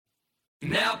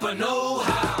Napa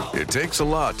know-how. It takes a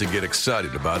lot to get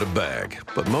excited about a bag,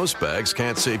 but most bags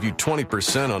can't save you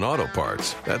 20% on auto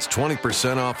parts. That's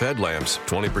 20% off headlamps,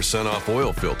 20% off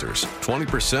oil filters,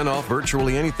 20% off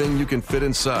virtually anything you can fit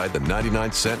inside the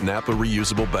 99-cent Napa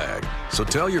reusable bag. So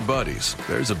tell your buddies,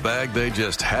 there's a bag they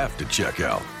just have to check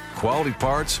out. Quality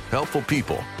parts, helpful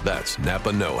people. That's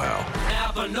Napa know-how.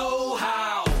 Napa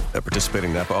know-how. At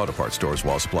participating Napa Auto Parts stores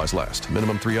while supplies last.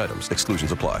 Minimum 3 items.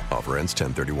 Exclusions apply. Offer ends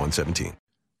 10/31/17.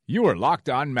 You are Locked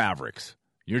On Mavericks,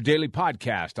 your daily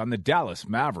podcast on the Dallas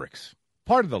Mavericks.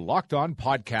 Part of the Locked On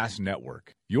Podcast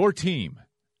Network, your team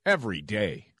every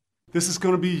day. This is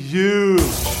going to be huge.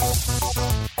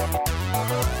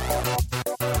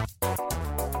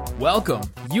 Welcome.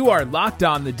 You are Locked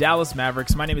On the Dallas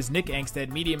Mavericks. My name is Nick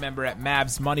Angstead, media member at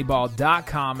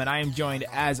MavsMoneyball.com, and I am joined,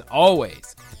 as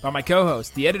always, by my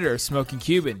co-host, the editor of Smoking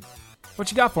Cuban. What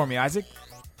you got for me, Isaac?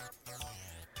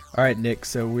 All right, Nick,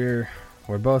 so we're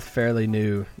both fairly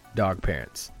new dog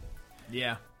parents.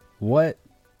 Yeah. Let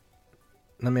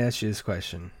me ask you this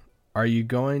question. Are you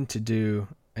going to do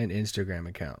an Instagram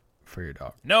account for your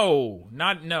dog? No.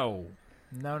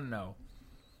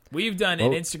 We've done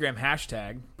an Instagram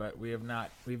hashtag, but we've not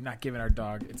given our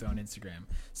dog its own Instagram.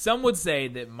 Some would say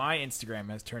that my Instagram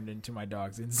has turned into my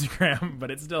dog's Instagram, but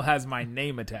it still has my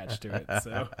name attached to it.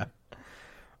 So,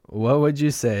 what would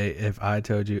you say if I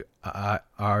told you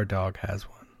our dog has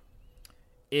one?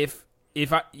 If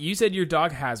you said your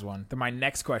dog has one, then my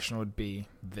next question would be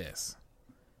this: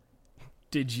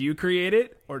 did you create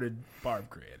it, or did Barb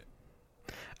create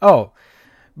it? Oh,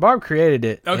 Barb created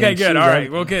it. Okay, good. All right.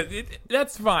 Well, good.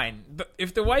 That's fine.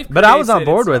 If the wife, but I was on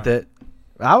board with it.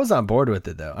 I was on board with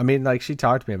it, though. I mean, like, she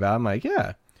talked to me about it. I'm like,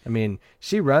 yeah. I mean,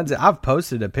 she runs it. I've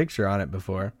posted a picture on it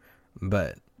before,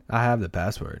 but I have the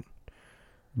password.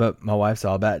 But my wife's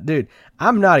all about it. Dude,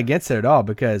 I'm not against it at all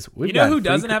because you know who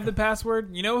doesn't have the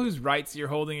password? You know whose rights you're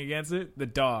holding against it? The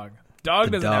dog.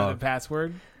 Dog doesn't have the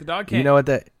password. The dog can't. You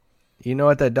know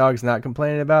what that dog's not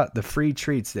complaining about? The free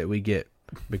treats that we get.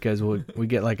 Because we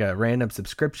get like a random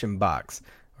subscription box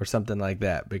or something like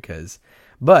that.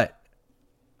 But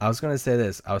I was going to say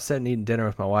this. I was sitting eating dinner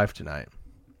with my wife tonight.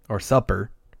 Or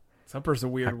supper. Supper's a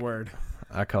weird word.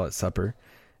 I call it supper.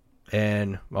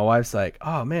 And my wife's like,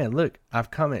 oh man, look,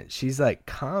 I've commented. She's like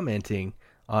commenting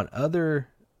on other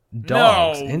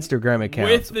dogs' Instagram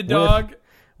accounts. With the dog?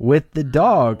 With the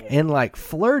dog. And like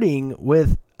flirting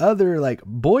with other like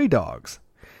boy dogs.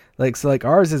 So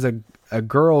ours is a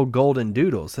girl golden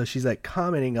doodle, so she's like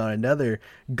commenting on another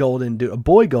golden doodle, a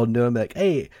boy golden doodle, and be like,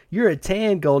 hey, you're a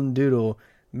tan golden doodle,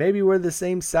 maybe we're the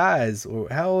same size, or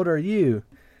how old are you?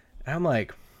 And I'm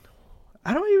like,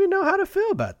 I don't even know how to feel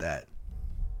about that.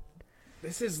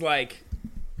 This is like,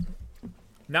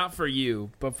 not for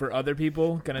you, but for other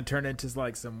people, gonna turn into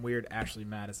like some weird Ashley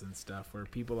Madison stuff where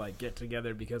people like get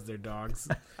together because they're dogs.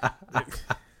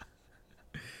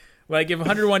 Like if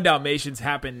 101 Dalmatians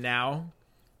happened now,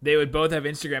 they would both have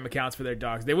Instagram accounts for their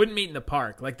dogs. They wouldn't meet in the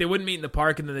park. Like they wouldn't meet in the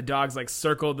park and then the dogs like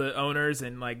circle the owners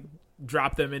and like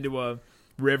drop them into a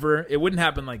river. It wouldn't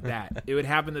happen like that. It would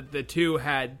happen that the two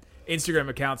had Instagram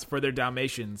accounts for their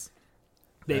Dalmatians.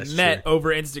 They met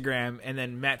over Instagram and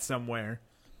then met somewhere.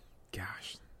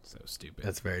 Gosh, so stupid.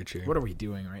 That's very true. What are we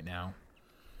doing right now?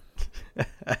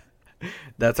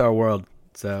 That's our world.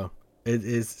 So it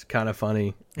is kind of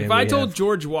funny. If I told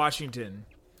George Washington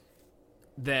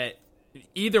that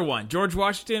either one, George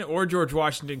Washington or George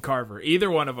Washington Carver,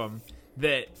 either one of them,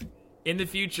 that in the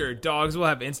future dogs will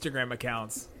have Instagram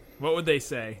accounts, what would they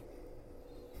say?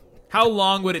 How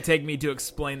long would it take me to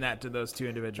explain that to those two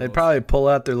individuals? They'd probably pull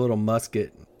out their little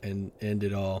musket and end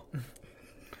it all.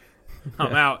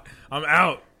 I'm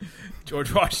out.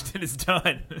 George Washington is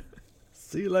done.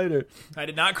 See you later. I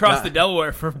did not cross the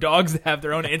Delaware for dogs to have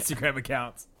their own Instagram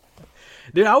accounts.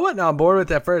 Dude, I wasn't on board with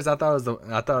that first. I thought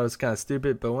it was kind of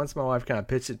stupid, but once my wife kind of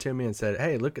pitched it to me and said,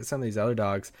 "Hey, look at some of these other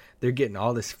dogs. They're getting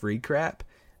all this free crap,"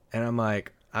 and I'm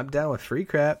like, "I'm down with free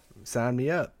crap. Sign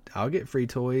me up. I'll get free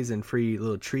toys and free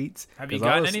little treats." Have you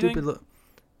gotten anything?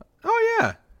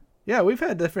 Oh yeah. We've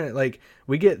had different. Like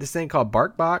we get this thing called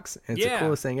Bark Box, and it's the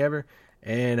coolest thing ever.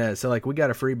 And so like we got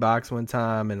a free box one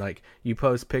time, and like you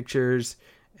post pictures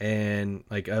and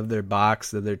like of their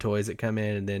box of their toys that come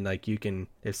in, and then like you can,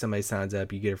 if somebody signs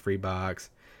up, you get a free box.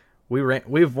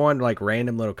 We've won like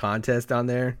random little contests on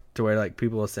there to where like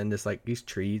people will send us like these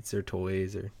treats or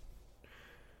toys or.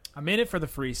 I'm in it for the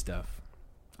free stuff.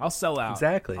 I'll sell out.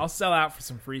 Exactly. I'll sell out for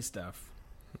some free stuff.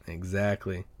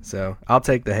 Exactly. So I'll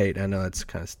take the hate. I know it's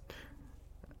kind of.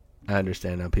 I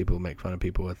understand how people make fun of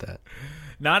people with that.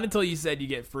 Not until you said you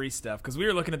get free stuff, because we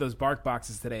were looking at those Bark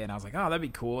boxes today, and I was like, oh, that'd be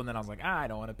cool. And then I was like, I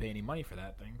don't want to pay any money for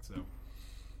that thing. So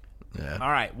Yeah. All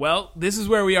right. Well, this is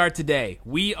where we are today.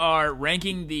 We are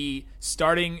ranking the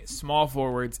starting small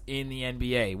forwards in the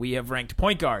NBA. We have ranked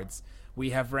point guards. We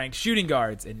have ranked shooting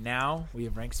guards. And now we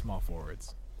have ranked small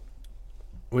forwards.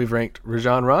 We've ranked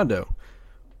Rajon Rondo.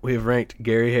 We have ranked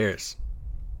Gary Harris.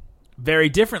 Very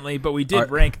differently, but we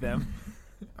did rank them.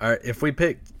 All right. If we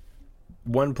pick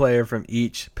one player from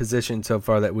each position so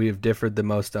far that we have differed the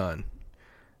most on,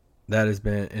 it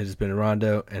has been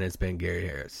Rondo and it's been Gary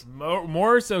Harris.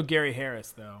 More so Gary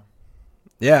Harris, though.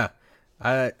 Yeah.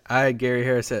 I had Gary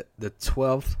Harris at the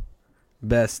 12th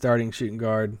best starting shooting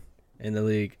guard in the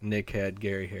league. Nick had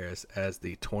Gary Harris as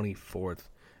the 24th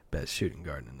best shooting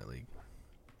guard in the league.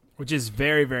 Which is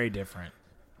very, very different.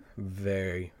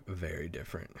 Very, very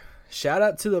different. Shout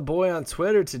out to the boy on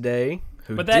Twitter today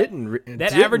who but didn't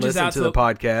averages listen out to the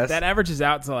podcast. That averages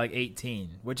out to like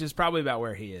 18, which is probably about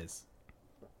where he is.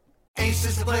 Ace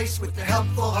is the place with the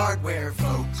helpful hardware,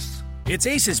 folks. It's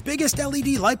Ace's biggest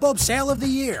LED light bulb sale of the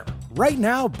year. Right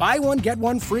now, buy one, get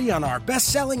one free on our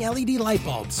best-selling LED light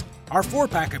bulbs. Our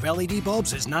 4-pack of LED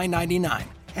bulbs is $9.99,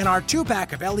 and our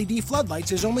 2-pack of LED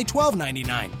floodlights is only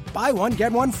 $12.99. Buy one,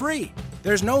 get one free.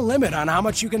 There's no limit on how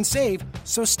much you can save,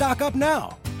 so stock up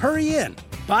now. Hurry in.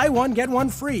 Buy one, get one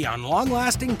free on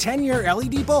long-lasting 10-year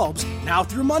LED bulbs now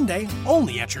through Monday,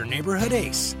 only at your neighborhood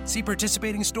Ace. See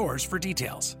participating stores for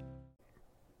details.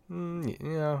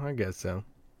 Yeah, I guess so.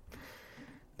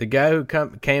 The guy who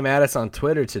came at us on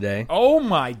Twitter today. Oh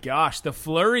my gosh, the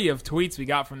flurry of tweets we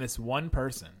got from this one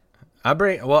person.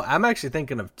 I'm actually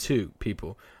thinking of two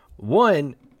people.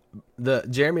 One, the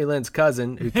Jeremy Lin's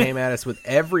cousin, who came at us with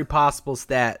every possible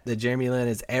stat that Jeremy Lin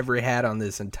has ever had on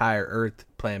this entire earth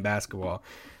playing basketball.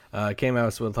 Came at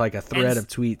us with like a thread of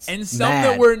tweets. And some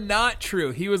that were not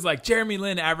true. He was like, Jeremy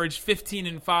Lin averaged 15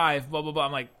 and 5, blah, blah, blah.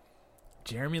 I'm like,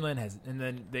 Jeremy Lin has, and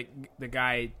then the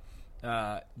guy,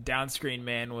 downscreen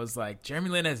man was like,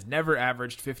 Jeremy Lin has never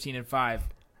averaged 15 and 5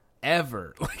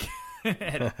 ever. Like,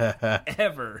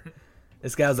 ever.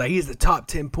 This guy was like, he's the top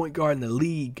 10 point guard in the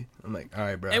league. I'm like, all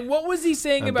right, bro. And what was he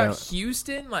saying about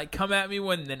Houston? Like, come at me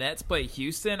when the Nets play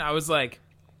Houston. I was like,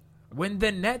 when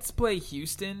the Nets play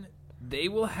Houston, they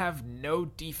will have no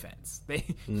defense.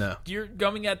 No. You're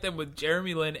coming at them with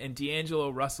Jeremy Lin and D'Angelo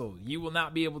Russell. You will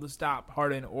not be able to stop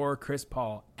Harden or Chris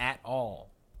Paul at all.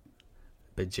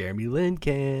 But Jeremy Lin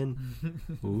can.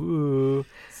 Ooh.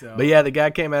 But yeah, the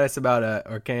guy came at us about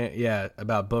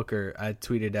about Booker. I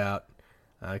tweeted out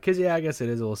because I guess it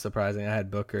is a little surprising. I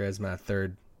had Booker as my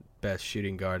third best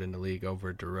shooting guard in the league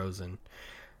over DeRozan.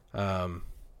 And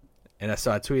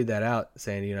so I tweeted that out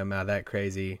saying, I'm not that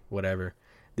crazy, whatever.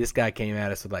 This guy came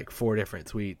at us with like 4 different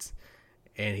tweets,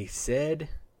 and he said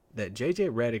that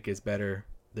JJ Redick is better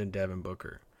than Devin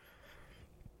Booker.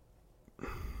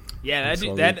 Yeah,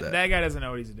 that guy doesn't know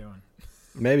what he's doing.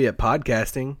 Maybe at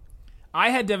podcasting. I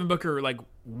had Devin Booker like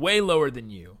way lower than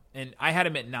you, and I had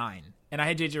him at 9, and I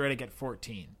had JJ Redick at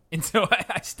 14, and so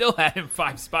I still had him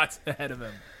 5 spots ahead of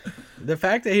him. The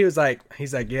fact that he's like,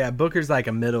 yeah, Booker's like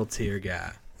a middle tier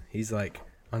guy. He's like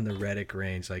on the Redick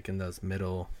range, like in those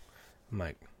middle. I'm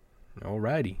like,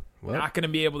 alrighty. Well, not going to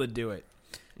be able to do it.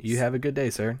 You have a good day,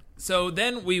 sir. So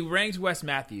then we ranked Wes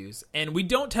Matthews, and we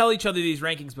don't tell each other these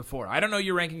rankings before. I don't know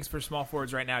your rankings for small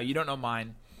forwards right now. You don't know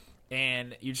mine,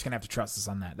 and you're just going to have to trust us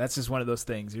on that. That's just one of those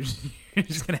things. You're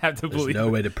just going to have to believe. There's no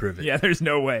way to prove it. Yeah, there's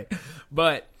no way.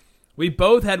 But we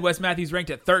both had Wes Matthews ranked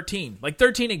at 13. Like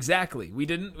 13 exactly. We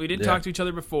didn't talk to each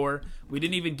other before. We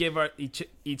didn't even give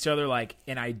each other like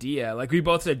an idea. Like we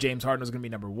both said James Harden was going to be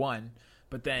number 1,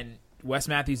 but then Wes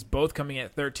Matthews both coming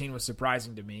at 13 was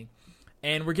surprising to me.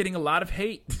 And we're getting a lot of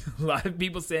hate. A lot of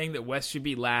people saying that Wes should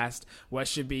be last. Wes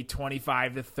should be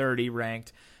 25 to 30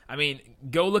 ranked. I mean,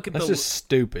 go look at That's just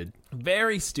stupid.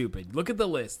 Very stupid. Look at the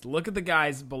list. Look at the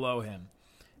guys below him.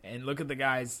 And look at the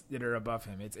guys that are above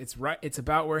him. It's right. It's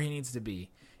about where he needs to be.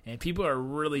 And people are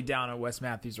really down on Wes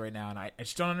Matthews right now, and I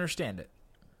just don't understand it.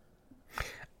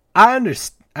 I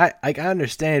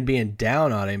understand being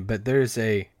down on him, but there's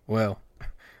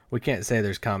we can't say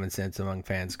there's common sense among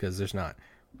fans because there's not.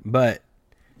 But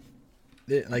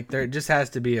there just has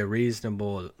to be a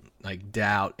reasonable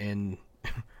doubt in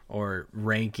or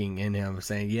ranking in him,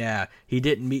 saying, yeah, he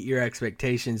didn't meet your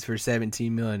expectations for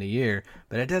 $17 million a year,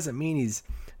 but it doesn't mean he's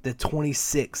the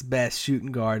 26th best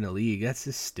shooting guard in the league. That's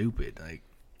just stupid.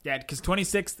 Yeah, because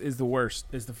 26th is the worst,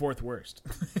 is the 4th worst.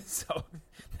 So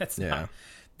that's not.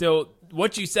 Though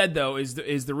what you said though is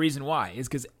the reason why is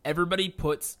because everybody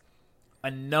puts a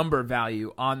number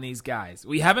value on these guys.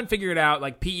 We haven't figured out,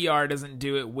 like PER doesn't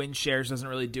do it, win shares doesn't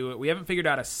really do it. We haven't figured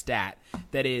out a stat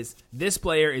that is this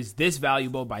player is this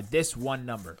valuable by this one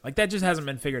number. Like that just hasn't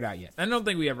been figured out yet. I don't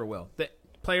think we ever will. The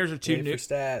players are too new. For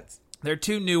stats. They're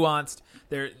too nuanced.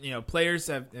 Players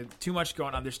have too much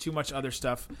going on. There's too much other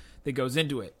stuff that goes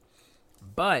into it.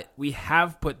 But we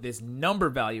have put this number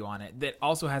value on it that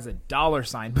also has a dollar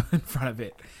sign in front of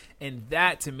it. And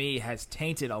that, to me, has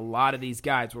tainted a lot of these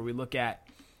guys where we look at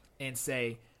and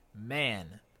say,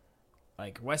 man,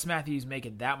 like Wes Matthews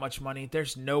making that much money,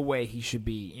 there's no way he should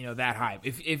be, that high.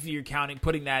 If you're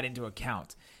putting that into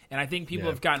account. And I think people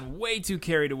have gotten way too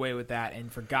carried away with that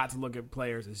and forgot to look at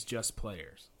players as just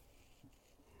players.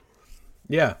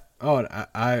 Yeah. Oh,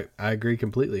 I agree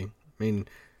completely. I mean,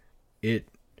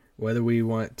 whether we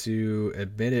want to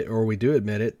admit it or we do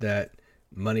admit it, that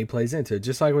money plays into it.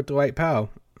 Just like with Dwight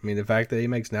Powell. I mean, the fact that he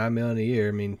makes $9 million a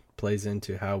year, plays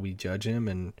into how we judge him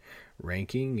and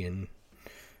ranking and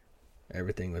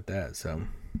everything with that. So,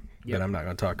 but I'm not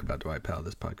going to talk about Dwight Powell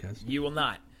this podcast. You will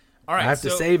not. All right. I have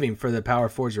to save him for the Power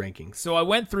Fours rankings. So I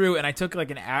went through and I took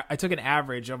an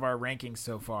average of our rankings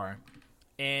so far,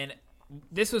 and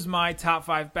this was my top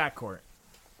 5 backcourt.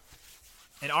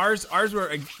 And ours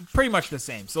were pretty much the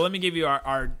same. So let me give you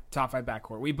our top 5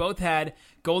 backcourt. We both had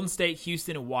Golden State,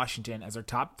 Houston, and Washington as our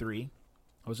top 3.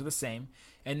 Those are the same.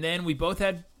 And then we both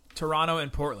had Toronto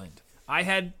and Portland. I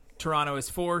had Toronto as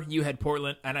 4. You had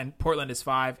Portland, and Portland is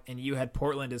 5. And you had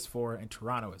Portland as 4, and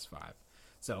Toronto is 5.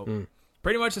 So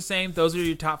pretty much the same. Those are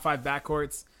your top 5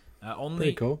 backcourts.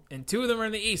 Pretty cool. And 2 of them are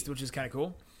in the East, which is kind of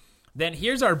cool. Then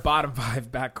here's our bottom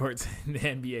 5 backcourts in the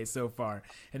NBA so far.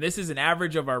 And this is an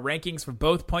average of our rankings for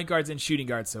both point guards and shooting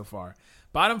guards so far.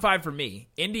 Bottom 5 for me: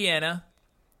 Indiana,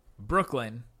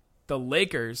 Brooklyn, the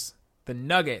Lakers, the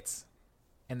Nuggets,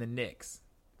 and the Knicks.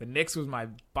 The Knicks was my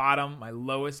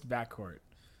lowest backcourt.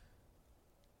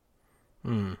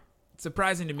 It's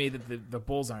surprising to me that the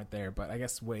Bulls aren't there, but I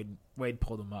guess Wade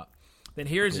pulled them up. Then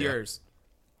here's yours: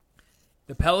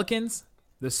 the Pelicans,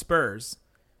 the Spurs,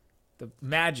 the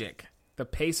Magic, the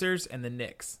Pacers, and the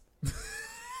Knicks.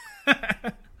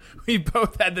 We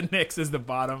both had the Knicks as the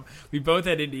bottom. We both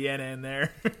had Indiana in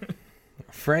there.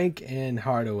 Frank and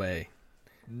Hardaway.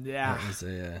 Yeah.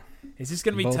 It's just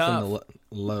going to be both tough. In the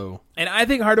low. And I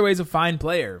think Hardaway's a fine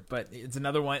player, but it's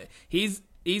another one. He's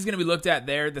going to be looked at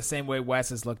there the same way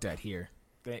Wes is looked at here.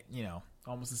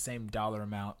 Almost the same dollar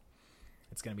amount.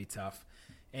 It's going to be tough.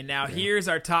 And now here's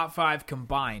our top 5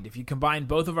 combined. If you combine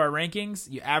both of our rankings,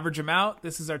 you average them out,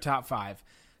 this is our top 5.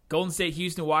 Golden State,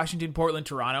 Houston, Washington, Portland,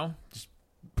 Toronto. Just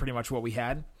pretty much what we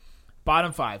had.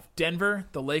 Bottom 5, Denver,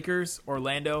 the Lakers,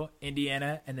 Orlando,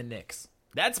 Indiana, and the Knicks.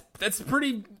 That's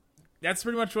pretty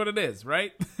much what it is,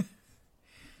 right?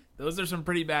 Those are some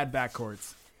pretty bad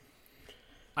backcourts.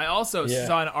 I also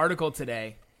saw an article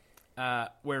today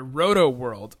where Roto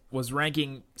World was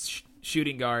ranking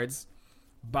shooting guards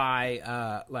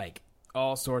by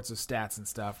all sorts of stats and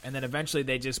stuff, and then eventually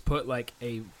they just put like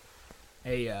a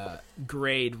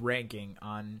grade ranking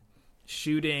on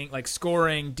shooting, like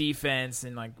scoring, defense,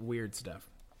 and like weird stuff.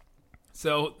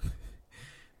 So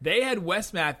they had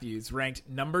Wes Matthews ranked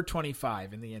number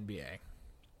 25 in the NBA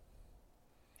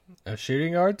of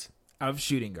shooting guards.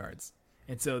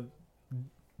 And so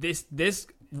this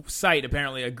site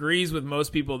apparently agrees with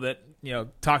most people that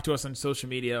talk to us on social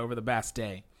media over the past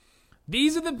day.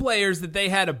 These are the players that they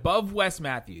had above Wes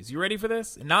Matthews. You ready for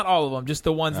this? And not all of them, just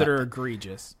the ones that are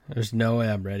egregious. There's no way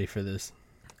I'm ready for this.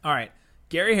 All right.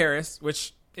 Gary Harris,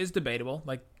 which is debatable.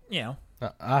 I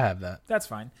have that. That's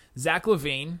fine. Zach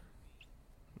LaVine.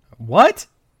 What?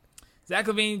 Zach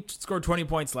LaVine scored 20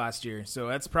 points last year, so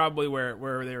that's probably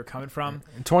where they were coming from.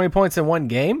 20 points in one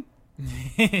game?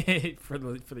 for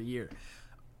the year.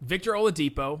 Victor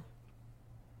Oladipo.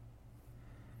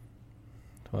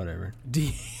 Whatever.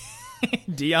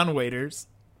 Dion Waiters.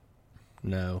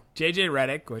 No. JJ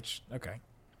Redick, which, okay.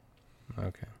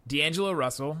 D'Angelo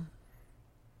Russell.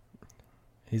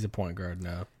 He's a point guard,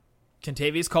 no.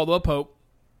 Kentavious Caldwell-Pope.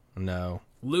 No.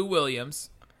 Lou Williams.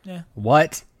 Yeah.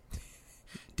 What?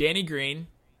 Danny Green.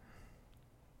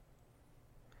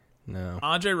 No.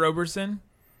 Andre Roberson.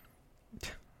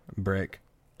 Brick.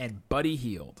 And Buddy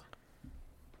Hield.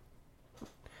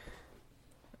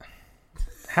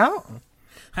 How?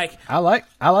 I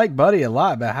like Buddy a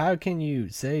lot, but how can you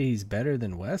say he's better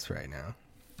than Wes right now?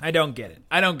 I don't get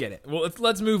it. Well,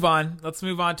 let's move on. Let's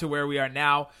move on to where we are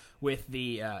now with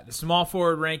the small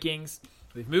forward rankings.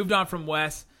 We've moved on from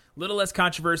Wes. A little less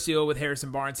controversial with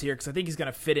Harrison Barnes here because I think he's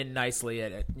going to fit in nicely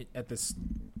at this.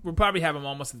 We'll probably have him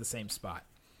almost at the same spot.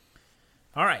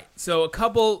 All right, so a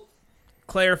couple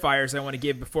clarifiers I want to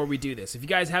give before we do this. If you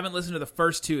guys haven't listened to the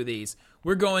first 2 of these,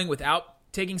 we're going without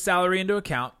taking salary into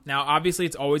account. Now, obviously,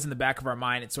 it's always in the back of our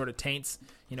mind. It sort of taints,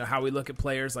 how we look at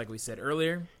players, like we said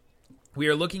earlier. We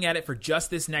are looking at it for just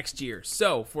this next year.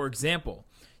 So, for example,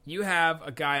 you have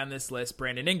a guy on this list,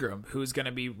 Brandon Ingram, who's going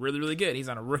to be really, really good. He's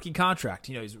on a rookie contract.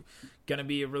 He's going to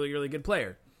be a really, really good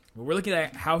player. But we're looking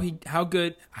at how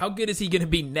good is he going to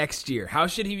be next year? How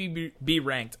should he be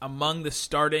ranked among the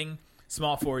starting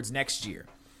small forwards next year?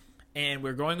 And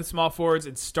we're going with small forwards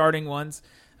and starting ones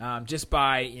just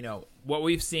by, what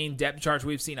we've seen, depth charts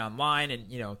we've seen online,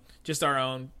 and, just our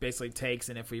own basically takes,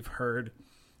 and if we've heard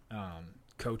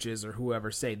coaches or whoever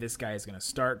say this guy is going to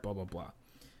start, blah, blah, blah.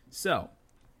 So,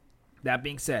 that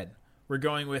being said, we're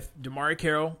going with DeMarre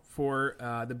Carroll for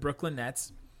the Brooklyn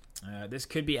Nets. This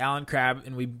could be Allen Crabbe,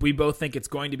 and we both think it's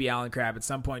going to be Allen Crabbe at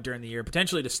some point during the year,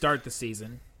 potentially to start the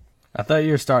season. I thought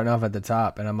you were starting off at the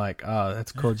top, and I'm like, oh,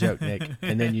 that's a cool joke, Nick.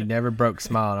 And then you never broke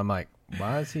smile, and I'm like,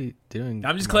 why is he doing?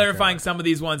 I'm just clarifying some of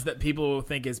these ones that people will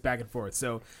think is back and forth.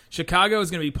 So Chicago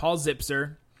is going to be Paul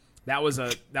Zipser. That was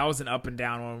an up and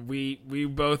down one. We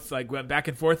both went back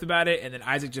and forth about it, and then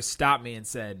Isaac just stopped me and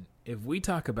said, if we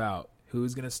talk about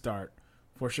who's going to start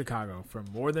for Chicago for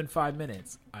more than 5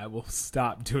 minutes, I will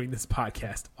stop doing this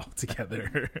podcast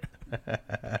altogether.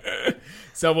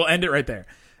 So we'll end it right there.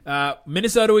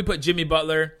 Minnesota, we put Jimmy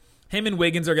Butler. Him and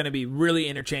Wiggins are going to be really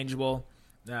interchangeable.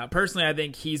 Personally, I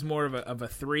think he's more of a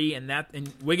 3,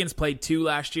 and Wiggins played 2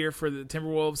 last year for the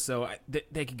Timberwolves, so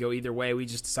they could go either way. We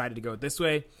just decided to go this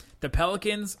way. The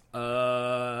Pelicans,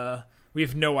 we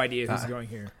have no idea who's going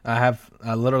here. I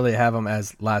literally have them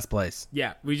as last place.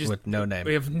 Yeah, with no name.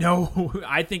 We have no.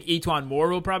 I think Etuan Moore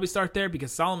will probably start there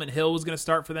because Solomon Hill was going to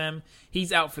start for them.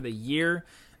 He's out for the year,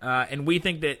 and we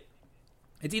think that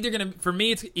it's either going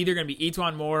to be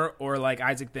Etuan Moore or, like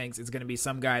Isaac thinks, it's going to be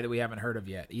some guy that we haven't heard of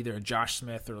yet, either a Josh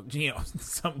Smith or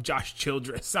some Josh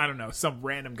Childress. I don't know, some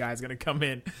random guy's going to come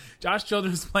in. Josh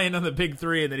Childress playing on the big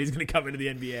 3, and then he's going to come into the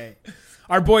NBA.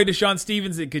 Our boy Deshaun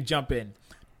Stevenson could jump in.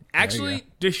 Actually,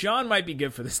 Deshaun might be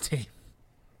good for this team.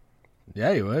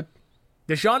 Yeah, he would.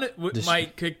 Deshaun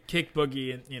might kick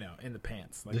Boogie in the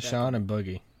pants. Like Deshaun and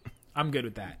Boogie. I'm good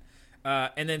with that.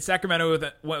 And then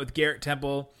Sacramento went with Garrett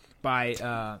Temple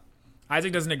by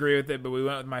Isaac doesn't agree with it, but we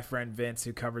went with my friend Vince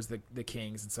who covers the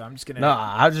Kings, and so I'm just gonna. No,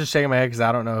 I was just shaking my head because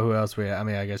I don't know who else we have. I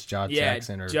mean, I guess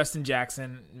Jackson or Justin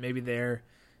Jackson, maybe there.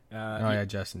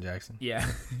 Justin Jackson. Yeah,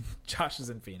 Josh is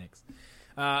in Phoenix.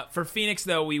 For Phoenix,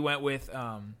 though, we went with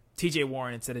T.J.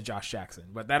 Warren instead of Josh Jackson,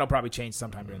 but that'll probably change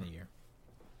sometime during the year.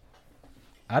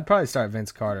 I'd probably start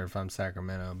Vince Carter if I'm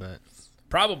Sacramento, but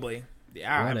probably,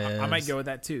 yeah, I might go with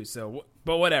that too. So,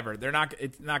 but whatever,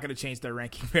 it's not going to change their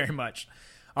ranking very much.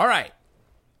 All right,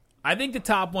 I think the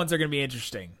top ones are going to be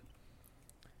interesting.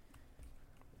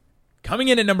 Coming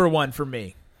in at number 1 for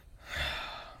me,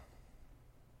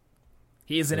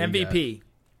 he is an MVP.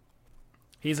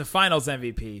 He's a Finals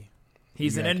MVP.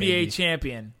 He's an NBA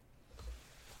champion.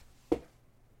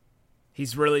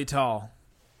 He's really tall.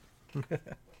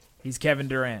 He's Kevin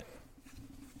Durant.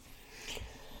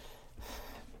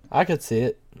 I could see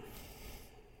it.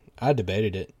 I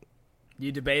debated it.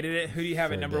 You debated it? Who do you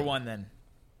have at number 1 then?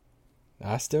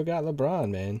 I still got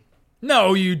LeBron, man.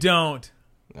 No, you don't.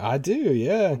 I do,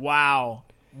 yeah. Wow.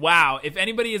 If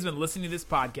anybody has been listening to this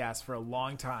podcast for a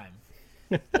long time,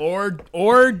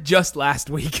 or just last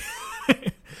week,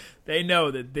 they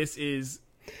know that this is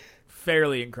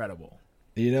fairly incredible.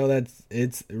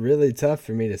 It's really tough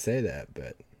for me to say that,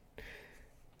 but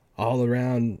all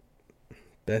around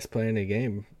best player in the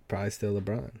game, probably still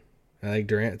LeBron. I think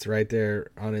Durant's right there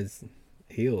on his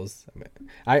heels.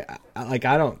 I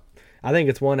think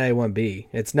it's 1A, 1B.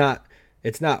 It's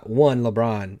not one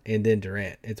LeBron and then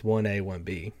Durant. It's 1A,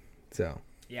 1B. So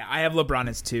yeah, I have LeBron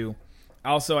as 2.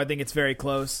 Also, I think it's very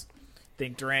close. I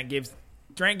think Durant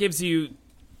gives you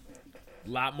a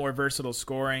lot more versatile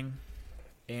scoring,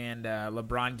 and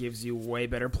LeBron gives you way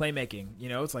better playmaking.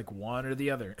 It's like one or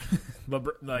the other.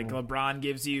 LeBron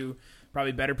gives you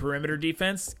probably better perimeter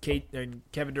defense.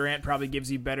 Kevin Durant probably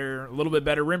gives you a little bit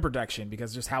better rim protection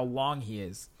because just how long he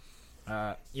is.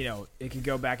 It could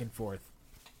go back and forth.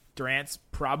 Durant's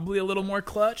probably a little more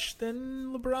clutch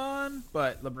than LeBron,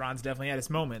 but LeBron's definitely had his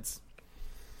moments.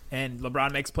 And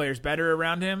LeBron makes players better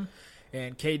around him,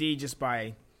 and KD, just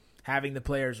by having the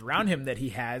players around him that he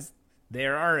has,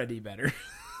 they're already better.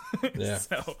 Yeah.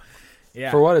 So,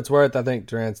 yeah. For what it's worth, I think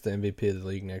Durant's the MVP of the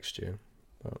league next year.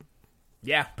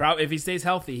 Yeah, probably if he stays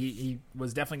healthy, he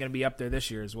was definitely going to be up there this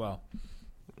year as well.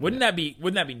 Wouldn't that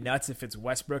be nuts if it's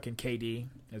Westbrook and KD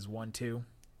as 1-2?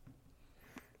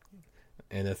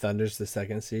 And the Thunder's the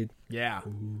 2nd seed? Yeah.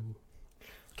 Ooh.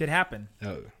 Could happen.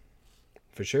 Oh,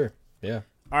 for sure. Yeah.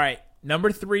 All right,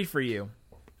 number 3 for you.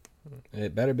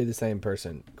 It better be the same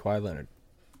person. Kawhi Leonard.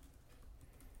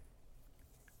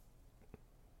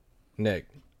 Nick,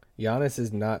 Giannis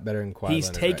is not better than Kawhi Leonard. He's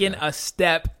taken a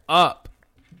step up.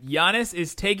 Giannis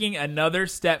is taking another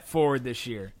step forward this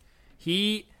year.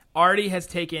 He already has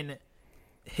taken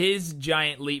his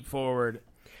giant leap forward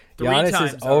 3 Giannis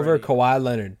times is over already. Kawhi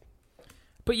Leonard.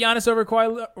 Put Giannis over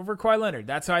Kawhi Leonard.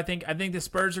 That's how I think. I think the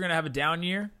Spurs are going to have a down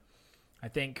year. I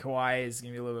think Kawhi is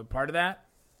going to be a little bit part of that.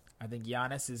 I think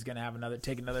Giannis is going to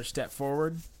take another step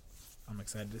forward. I'm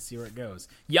excited to see where it goes.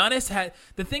 Giannis had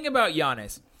the thing about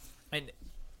Giannis, and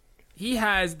he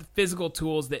has the physical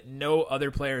tools that no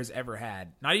other player has ever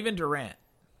had. Not even Durant.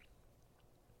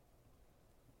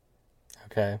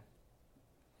 Okay.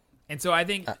 And so I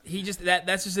think he just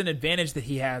that's just an advantage that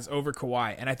he has over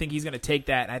Kawhi, and I think he's going to take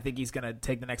that, and I think he's going to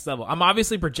take the next level. I'm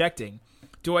obviously projecting.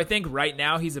 Do I think right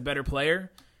now he's a better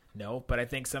player? No, but I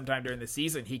think sometime during the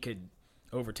season he could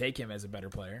overtake him as a better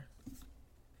player.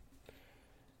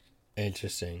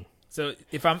 Interesting. So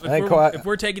if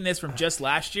we're taking this from just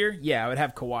last year, yeah, I would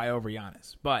have Kawhi over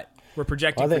Giannis. But we're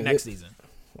projecting for next season.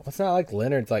 Well, it's not like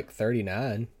Leonard's like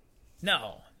 39.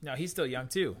 No, he's still young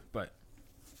too. But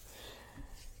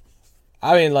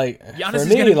I mean, like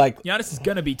Giannis is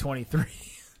gonna be 23.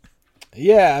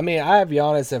 Yeah, I mean, I have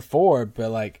Giannis at 4,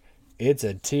 but like it's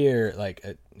a tier,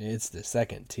 it's the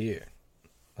second tier.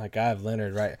 Like I have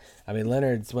Leonard right. I mean,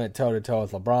 Leonard's went toe to toe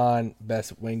with LeBron,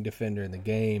 best wing defender in the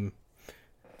game.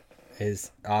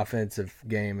 His offensive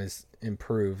game has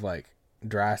improved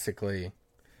drastically.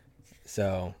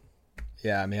 So,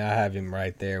 yeah, I mean, I have him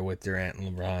right there with Durant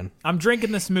and LeBron. I'm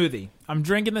drinking the smoothie. I'm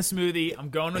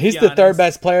going with He's Giannis. the third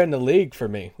best player in the league for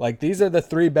me. Like, these are the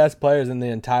 3 best players in the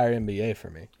entire NBA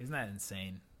for me. Isn't that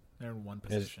insane? They're in one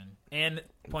position. And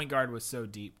point guard was so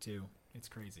deep, too. It's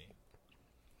crazy.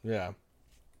 Yeah.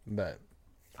 But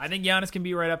I think Giannis can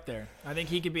be right up there. I think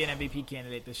he could be an MVP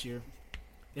candidate this year.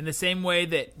 In the same way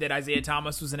that Isaiah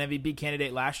Thomas was an MVP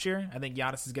candidate last year, I think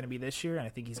Giannis is going to be this year, and I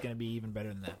think he's going to be even better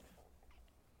than that.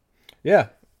 Yeah.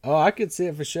 Oh, I could see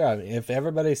it for sure. I mean, if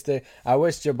everybody I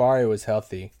wish Jabari was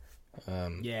healthy.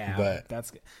 But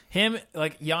that's good. Him,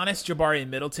 Giannis, Jabari, and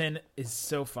Middleton is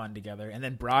so fun together. And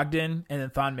then Brogdon, and then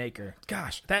Thon Maker.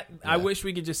 Gosh, I wish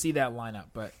we could just see that lineup,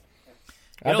 but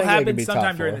it'll happen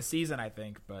sometime during the season, I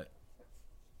think, but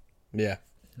yeah.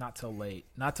 Not till late.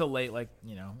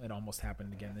 It almost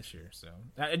happened again this year. So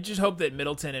I just hope that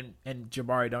Middleton and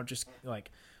Jabari don't just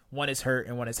one is hurt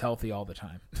and one is healthy all the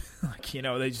time.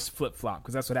 They just flip flop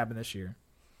because that's what happened this year.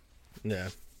 Yeah.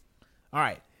 All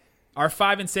right. Our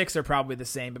 5 and 6 are probably the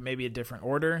same, but maybe a different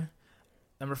order.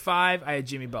 Number 5, I had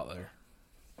Jimmy Butler.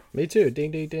 Me too.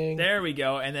 Ding, ding, ding. There we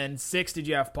go. And then 6, did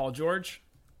you have Paul George?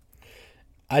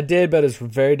 I did, but it's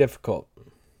very difficult.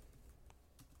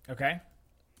 Okay.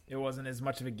 It wasn't as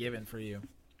much of a given for you.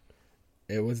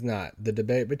 It was not. The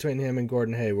debate between him and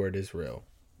Gordon Hayward is real.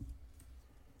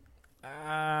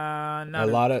 A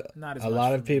lot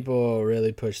of people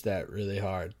really push that really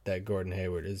hard, that Gordon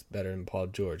Hayward is better than Paul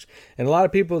George. And a lot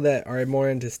of people that are more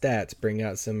into stats bring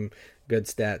out some good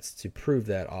stats to prove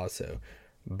that also.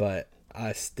 But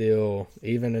I still,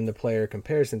 even in the player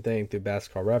comparison thing through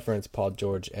Basketball Reference, Paul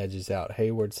George edges out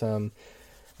Hayward some.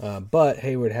 But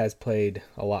Hayward has played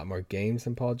a lot more games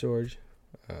than Paul George.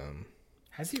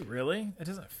 Has he really? It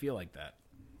doesn't feel like that.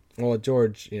 Well,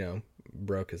 George,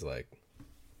 broke his leg.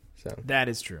 So that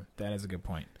is true. That is a good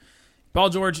point. Paul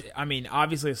George, I mean,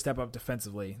 obviously a step up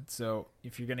defensively. So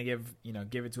if you're going to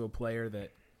give it to a player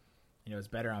that, is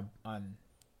better on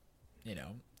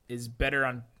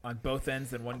both ends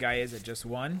than one guy is at just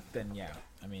one, then yeah,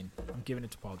 I mean, I'm giving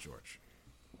it to Paul George.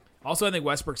 Also, I think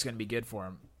Westbrook's going to be good for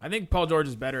him. I think Paul George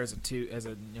is better as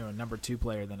a number 2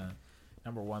 player than a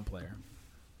number 1 player.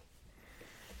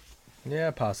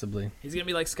 Yeah, possibly. He's going to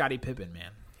be like Scottie Pippen,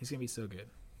 man. He's going to be so good.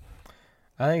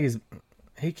 I think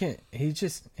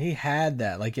he had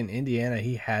that, like in Indiana,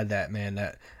 he had that, man,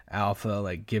 that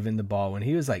alpha, giving the ball when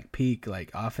he was peak,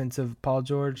 offensive Paul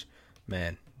George,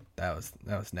 man, that was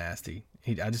nasty.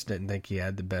 I just didn't think he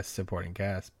had the best supporting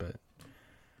cast, but.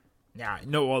 Yeah,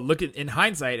 no, well, look in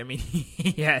hindsight, I mean,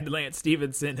 he had Lance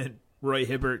Stevenson and Roy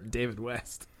Hibbert and David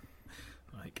West.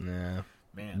 Yeah.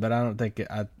 Man. But I don't think,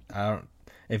 I don't,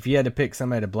 if you had to pick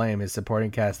somebody to blame, his supporting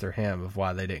cast or him of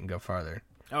why they didn't go farther.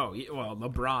 Oh, well,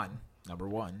 LeBron, number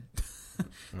 1.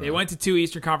 They went to 2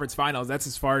 Eastern Conference Finals. That's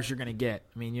as far as you're going to get.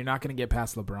 I mean, you're not going to get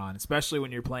past LeBron, especially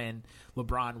when you're playing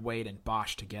LeBron, Wade, and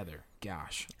Bosh together.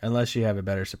 Gosh. Unless you have a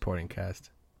better supporting cast.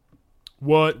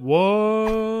 What?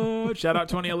 Shout out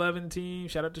 2011 team.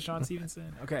 Shout out to Sean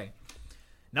Stevenson. Okay.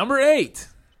 Number 8.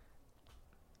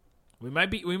 We might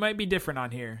be different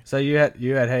on here. So you had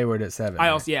Hayward at 7. I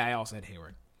also had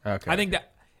Hayward. Okay. I think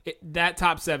that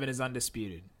top 7 is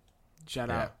undisputed. Shout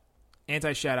out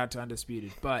to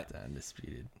Undisputed, but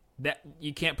Undisputed. That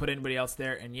you can't put anybody else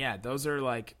there. And yeah, those are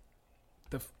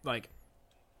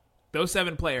those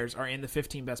 7 players are in the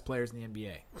 15 best players in the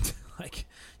NBA. Like,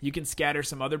 you can scatter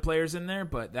some other players in there,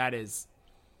 but that's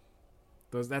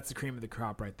the cream of the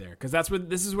crop right there. Because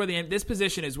this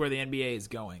position is where the NBA is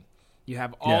going. You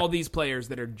have all these players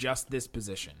that are just this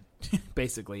position,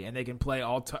 basically, and they can play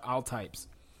all types.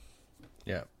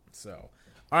 Yeah. So,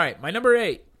 all right, my number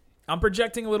 8. I'm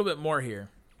projecting a little bit more here.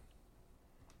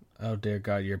 Oh dear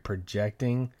God, you're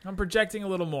projecting. I'm projecting a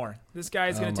little more. This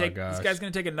guy's going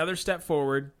to take another step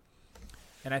forward,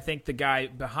 and I think the guy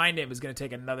behind him is going to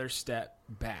take another step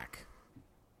back.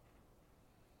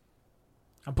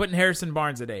 I'm putting Harrison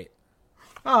Barnes at 8.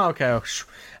 Oh, okay. I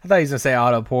thought he was going to say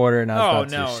Otto Porter, and I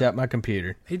was about to shut my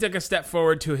computer. He took a step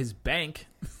forward to his bank.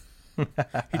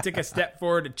 He took a step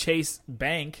forward to Chase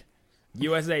Bank,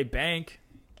 USA Bank.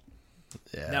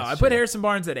 Yeah, no, I put Harrison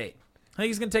Barnes at 8. I think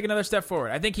he's going to take another step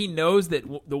forward. I think he knows that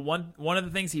one of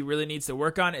the things he really needs to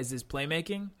work on is his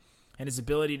playmaking and his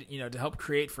ability to help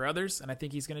create for others, and I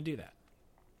think he's going to do that.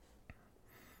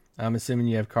 I'm assuming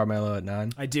you have Carmelo at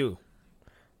 9. I do.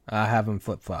 I have him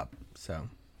flip-flop. So,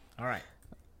 all right.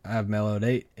 I have Melo at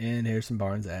 8 and Harrison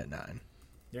Barnes at 9.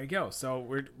 There you go. So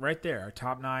we're right there. Our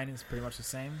top 9 is pretty much the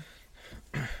same.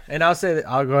 And I'll say that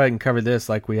I'll go ahead and cover this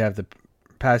like we have the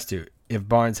past two. If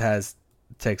Barnes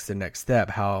takes the next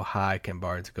step, how high can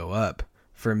Barnes go up?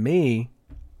 For me,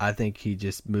 I think he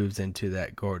just moves into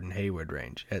that Gordon Hayward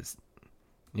range at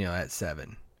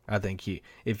 7. I think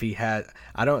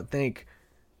I don't think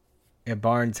if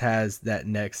Barnes has that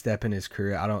next step in his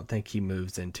career, I don't think he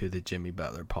moves into the Jimmy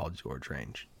Butler, Paul George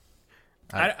range.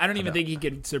 I don't even think he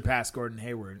could surpass Gordon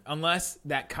Hayward unless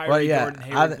that Kyrie Gordon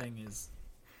Hayward thing is.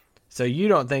 So you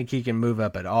don't think he can move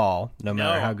up at all, no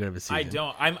matter how good of a season? I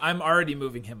don't. I'm already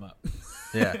moving him up.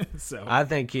 Yeah. So I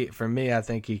think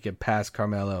he could pass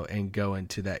Carmelo and go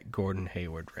into that Gordon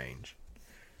Hayward range.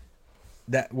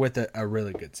 That with a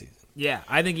really good season. Yeah,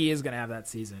 I think he is going to have that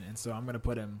season, and so I'm going to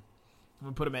put him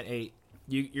at 8.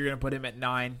 You're going to put him at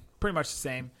 9, pretty much the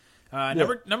same.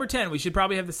 Number 10, we should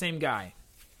probably have the same guy.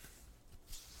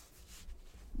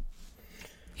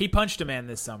 He punched a man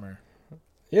this summer.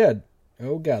 Yeah.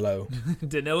 Oh, Gallo.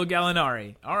 Danilo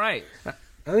Gallinari. All right.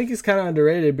 I think he's kind of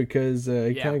underrated because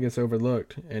he kind of gets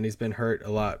overlooked, and he's been hurt a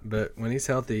lot. But when he's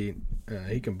healthy,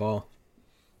 he can ball.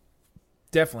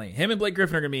 Definitely. Him and Blake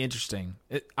Griffin are going to be interesting.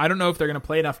 I don't know if they're going to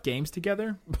play enough games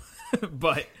together,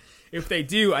 but if they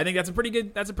do, I think that's a pretty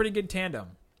good tandem.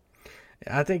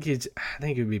 I think it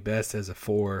would be best as a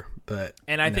 4, but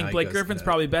I think Blake Griffin's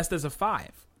probably best as a 5.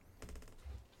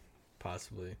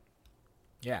 Possibly.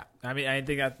 Yeah, I mean, I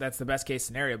think that's the best case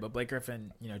scenario. But Blake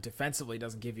Griffin, defensively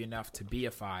doesn't give you enough to be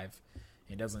a 5.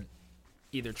 He doesn't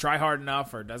either try hard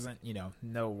enough or doesn't,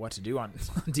 know what to do on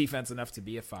defense enough to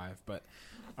be a 5. But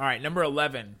all right, number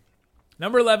 11.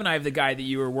 Number 11, I have the guy that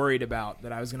you were worried about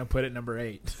that I was going to put at number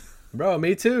 8. Bro,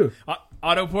 me too.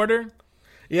 Otto Porter.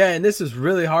 Yeah, and this is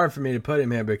really hard for me to put him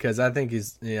here because I think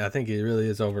he really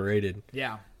is overrated.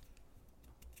 Yeah.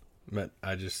 But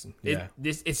I just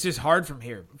it's just hard from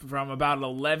here. From about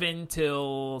 11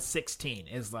 till 16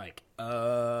 is like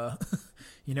there's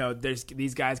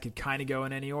these guys could kind of go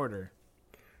in any order.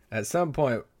 At some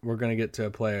point we're going to get to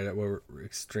a player that we're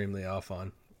extremely off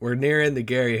on. We're nearing the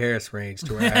Gary Harris range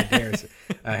to where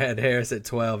I had Harris at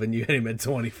 12 and you had him at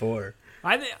 24.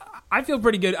 I feel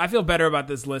pretty good. I feel better about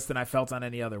this list than I felt on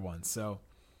any other one. So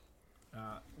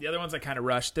the other ones I kind of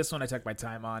rushed. This one I took my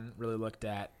time on, really looked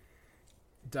at.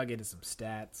 Dug into some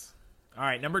stats. All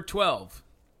right, number 12.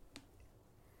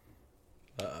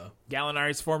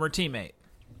 Gallinari's former teammate.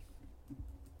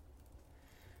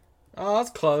 Oh,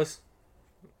 that's close.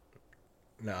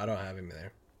 No, I don't have him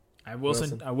there. I have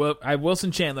Wilson. I have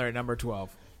Wilson Chandler at number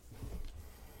 12.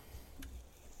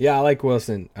 Yeah, I like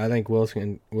Wilson. I think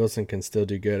Wilson can still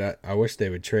do good. I wish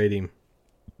they would trade him.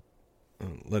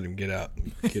 Let him get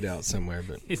out somewhere.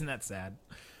 But isn't that sad?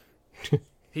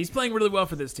 He's playing really well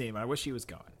for this team. I wish he was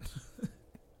gone.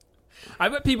 I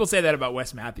bet people say that about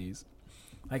Wes Matthews.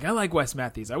 Like, I like Wes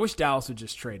Matthews. I wish Dallas would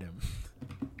just trade him.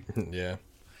 Yeah.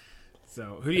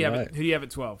 So who do you have? Who do you have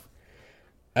at 12?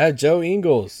 I have Joe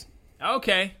Ingles.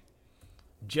 Okay,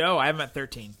 Joe. I have him at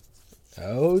 13.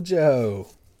 Oh, Joe.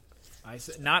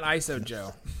 Not ISO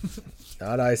Joe.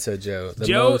 Not ISO Joe.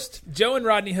 Joe and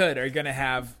Rodney Hood are going to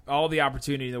have all the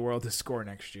opportunity in the world to score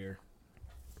next year.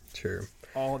 Sure.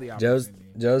 All the opportunity.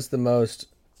 Joe's the most.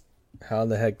 How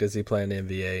the heck does he play in the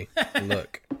NBA?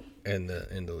 Look in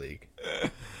the league.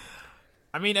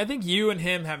 I mean, I think you and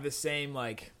him have the same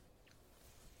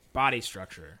body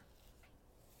structure.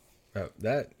 Oh,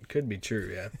 that could be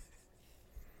true, yeah.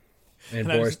 And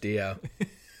Boris Diaw.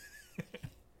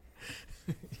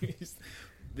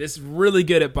 This really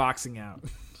good at boxing out.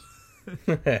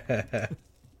 But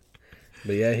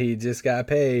yeah, he just got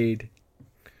paid.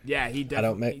 Yeah, he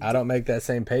definitely. I don't make that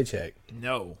same paycheck.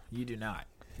 No, you do not.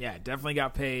 Yeah, definitely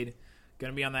got paid.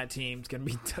 Going to be on that team. It's going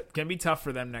to be tough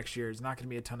for them next year. There's not going to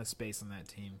be a ton of space on that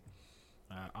team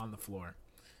on the floor.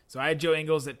 So I had Joe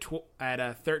Ingles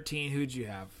at 13. Who'd you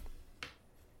have?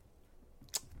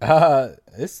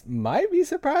 This might be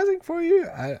surprising for you.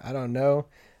 I don't know.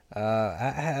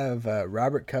 I have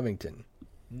Robert Covington.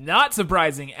 Not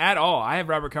surprising at all. I have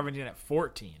Robert Covington at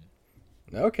 14.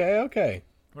 Okay.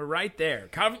 We're right there.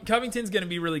 Covington's going to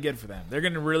be really good for them. They're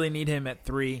going to really need him at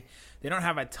 3. They don't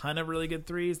have a ton of really good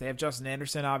threes. They have Justin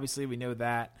Anderson, obviously. We know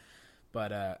that.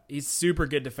 But he's super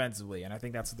good defensively, and I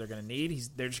think that's what they're going to need.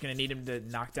 They're just going to need him to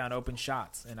knock down open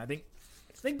shots. And I think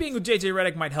being with J.J.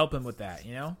 Redick might help him with that,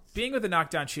 you know? Being with a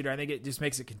knockdown shooter, I think it just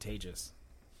makes it contagious.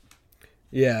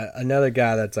 Yeah, another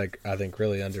guy that's I think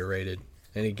really underrated,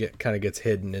 and he kind of gets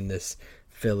hidden in this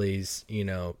Phillies,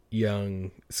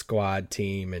 young squad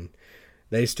team, and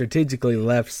they strategically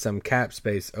left some cap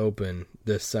space open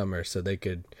this summer so they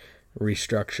could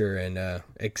restructure and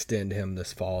extend him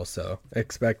this fall. So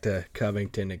expect a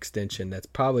Covington extension that's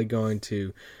probably going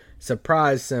to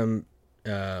surprise some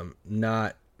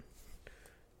not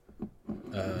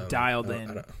dialed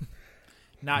in.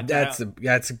 That's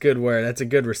a good word. That's a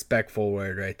good respectful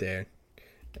word right there.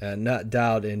 Not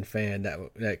dialed in fan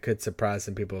that could surprise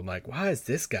some people. I'm like, why is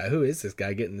this guy? Who is this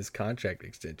guy getting this contract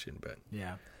extension? But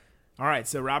yeah. All right.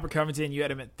 So Robert Covington, you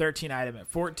had him at 13. I had him at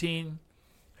 14.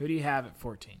 Who do you have at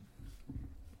 14?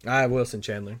 I have Wilson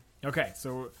Chandler. Okay,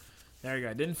 so there you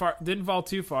go. Didn't fall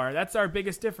too far. That's our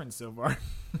biggest difference so far.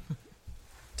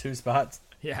 2 spots.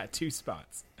 Yeah, 2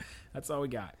 spots. That's all we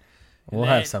got. We'll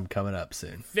have some coming up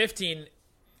soon. 15,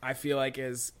 I feel like,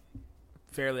 is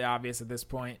fairly obvious at this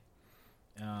point.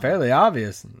 Fairly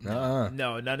obvious? No,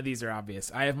 none of these are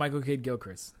obvious. I have Michael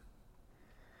Kidd-Gilchrist.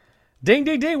 Ding,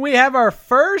 ding, ding. We have our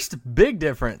first big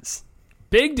difference.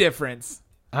 Big difference.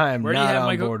 I am not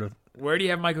on board with. Where do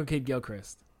you have Michael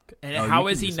Kidd-Gilchrist? And how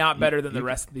is he not better than the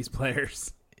rest of these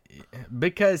players?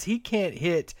 Because he can't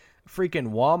hit freaking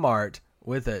Walmart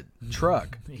with a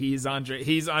truck. He's Andre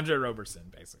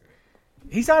Roberson, basically.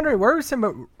 He's Andre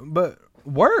Roberson, but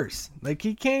worse. Like,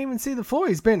 he can't even see the floor.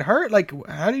 He's been hurt. Like,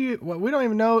 how do you? We don't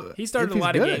even know. He started a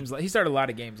lot of games. He started a lot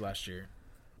of games last year.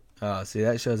 Oh, see,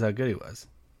 that shows how good he was.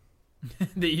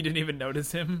 That you didn't even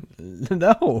notice him?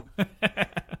 No.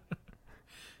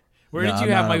 Where did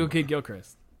you have Michael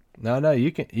Kidd-Gilchrist? No,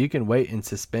 you can wait in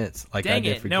suspense like I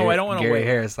did for I don't want to Gary wait.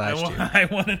 Harris last year. I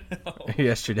want to know.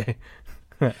 Yesterday.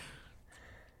 I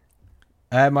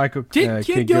had Michael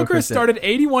Kidd-Gilchrist started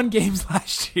 81 games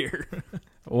last year.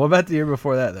 What about the year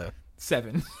before that, though?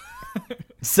 7.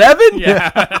 7?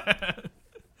 Yeah.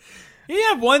 He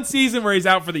had one season where he's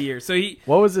out for the year. So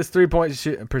what was his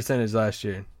 3-point percentage last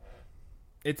year?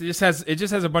 It just has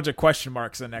a bunch of question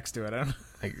marks next to it.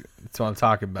 That's what I'm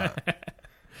talking about.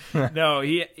 No,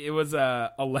 it was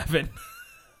 11.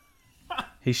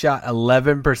 He shot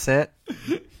 11%.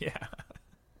 Yeah.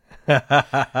 He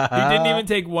didn't even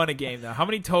take one a game though. How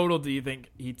many total do you think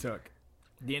he took?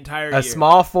 The entire year. A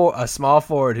small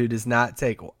forward who does not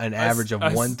take an average of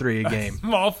 1 3 a game.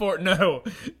 Small forward, no,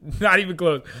 not even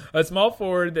close. A small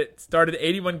forward that started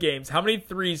 81 games. How many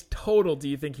threes total do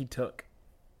you think he took?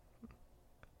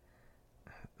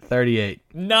 38.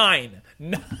 9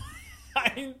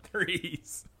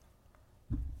 threes.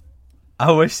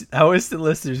 I wish the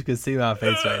listeners could see my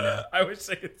face right now. I wish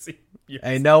they could see. Yes.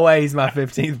 Hey, no way he's my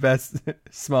 15th best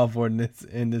small forward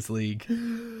in this league.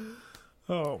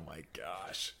 Oh my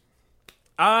gosh.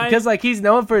 Because he's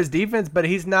known for his defense, but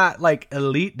he's not like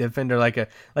elite defender like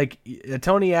a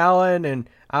Tony Allen, and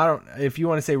if you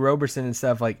want to say Roberson and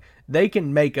stuff, like they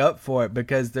can make up for it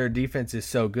because their defense is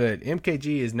so good.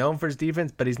 MKG is known for his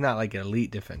defense, but he's not like an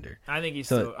elite defender. I think he's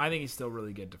still a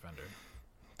really good defender.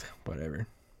 Whatever.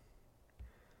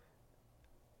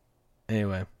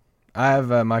 Anyway, I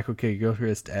have Michael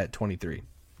Kidd-Gilchrist at 23.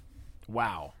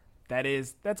 Wow.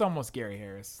 That's almost Gary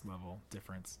Harris level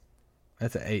difference.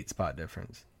 That's an 8-spot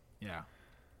difference. Yeah.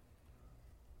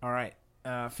 All right.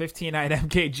 15, I had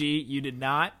MKG. You did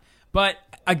not. But,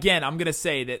 again, I'm going to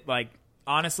say that, like,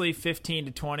 honestly, 15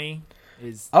 to 20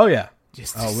 is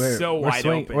just so wide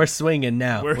open. We're swinging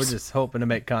now. We're just hoping to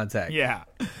make contact. Yeah.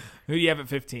 Who do you have at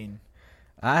 15?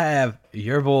 I have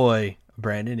your boy,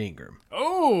 Brandon Ingram.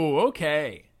 Oh,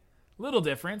 okay. Little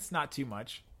difference. Not too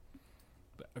much.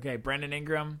 But, okay, Brandon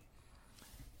Ingram.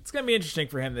 It's going to be interesting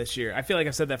for him this year. I feel like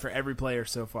I've said that for every player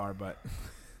so far, but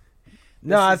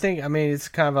I think it's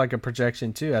kind of like a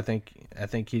projection too. I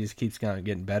think he just keeps kind of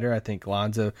getting better. I think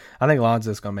Lonzo's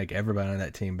going to make everybody on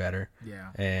that team better. Yeah.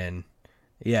 And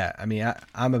yeah,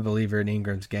 I'm a believer in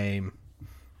Ingram's game.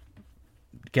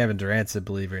 Kevin Durant's a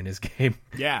believer in his game.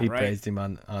 Yeah, he right. praised him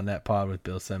on that pod with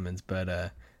Bill Simmons.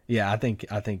 But yeah, I think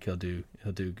he'll do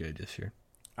good this year.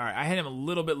 All right, I had him a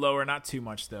little bit lower, not too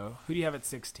much though. Who do you have at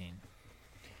 16?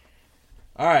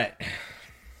 All right.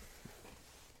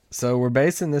 So we're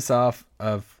basing this off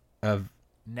of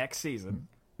Next season.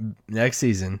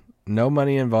 No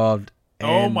money involved.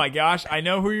 Oh my gosh, I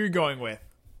know who you're going with.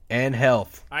 And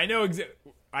health. I know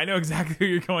exactly who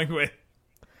you're going with.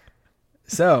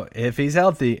 So if he's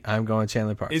healthy, I'm going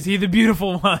Chandler Parsons. Is he the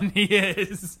beautiful one? He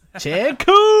is.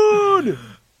 Cancun!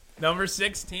 Number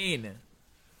 16.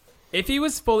 If he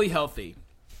was fully healthy,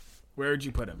 where would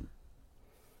you put him?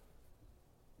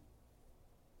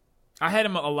 I had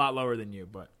him a lot lower than you,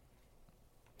 but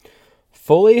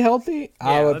fully healthy, yeah,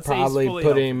 I would probably put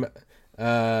healthy. him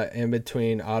in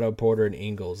between Otto Porter and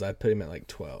Ingles. I'd put him at like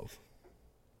 12.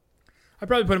 I'd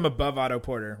probably put him above Otto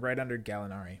Porter, right under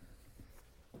Gallinari.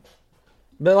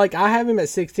 But like I have him at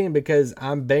 16 because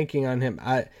I'm banking on him.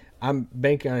 I'm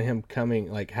banking on him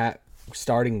coming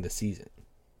starting the season.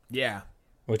 Yeah.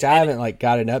 Which I haven't like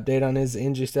got an update on his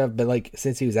injury stuff, but like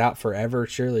since he was out forever,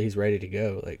 surely he's ready to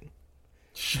go. Like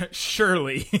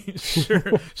surely he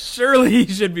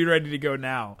should be ready to go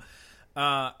now.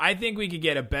 I think we could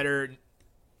get a better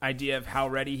idea of how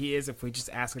ready he is if we just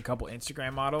ask a couple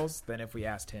Instagram models than if we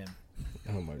asked him.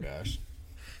 Oh my gosh.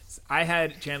 I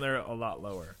had Chandler a lot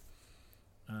lower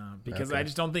because Okay. I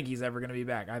just don't think he's ever going to be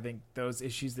back. I think those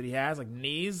issues that he has, like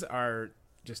knees, are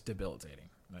just debilitating.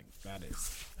 Like that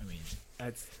is,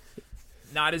 that's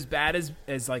not as bad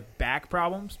as like back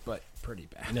problems, but pretty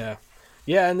bad. Yeah.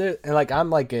 Yeah, and like I'm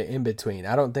like in between.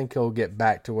 I don't think he'll get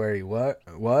back to where he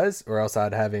was, or else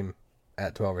I'd have him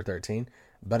at 12 or 13.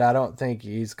 But I don't think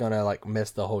he's gonna like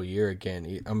miss the whole year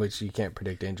again, which you can't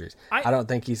predict injuries. I don't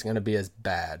think he's gonna be as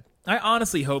bad. I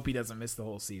honestly hope he doesn't miss the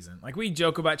whole season. Like we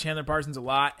joke about Chandler Parsons a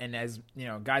lot, and as you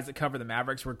know, guys that cover the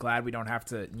Mavericks, we're glad we don't have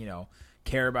to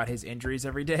care about his injuries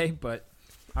every day. But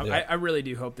I really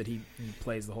do hope that he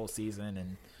plays the whole season,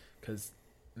 and because.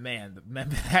 Man,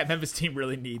 that Memphis team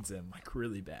really needs him, like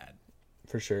really bad.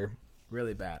 For sure.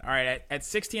 Really bad. All right, at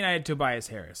 16, I had Tobias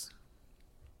Harris.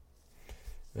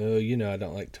 Oh, I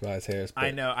don't like Tobias Harris. But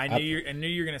I know. I knew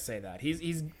you were going to say that.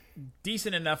 He's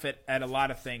decent enough at a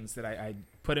lot of things that I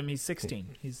put him. He's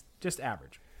 16. He's just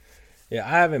average. Yeah,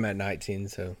 I have him at 19,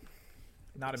 so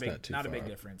not a big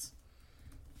difference.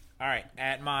 All right,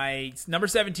 at my number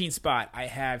 17 spot, I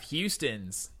have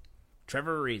Houston's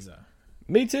Trevor Ariza.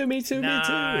 Me too.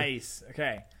 Nice.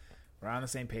 Okay. We're on the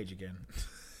same page again.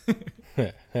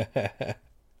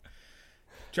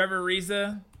 Trevor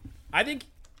Ariza, I think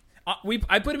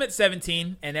I put him at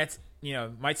 17, and that's,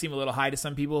 might seem a little high to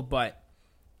some people, but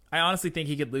I honestly think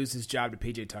he could lose his job to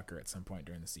PJ Tucker at some point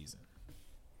during the season.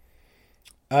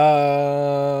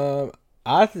 I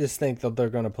just think that they're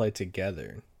going to play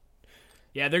together.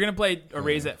 Yeah, they're going to play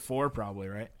Ariza at 4 probably,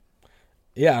 right?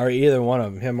 Yeah, or either one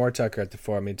of them, him or Tucker at the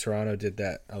 4. Toronto did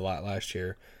that a lot last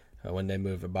year when they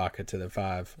moved Ibaka to the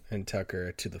 5 and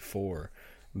Tucker to the 4.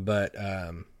 But,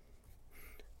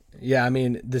 yeah,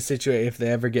 the situation, if they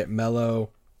ever get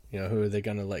Melo, who are they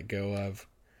going to let go of?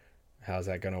 How's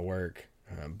that going to work?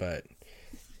 But,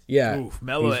 yeah. Oof,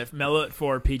 Melo at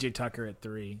 4, PJ Tucker at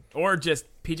 3. Or just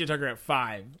PJ Tucker at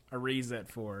 5, Ariza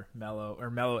at 4,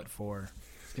 Melo at 4.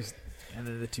 And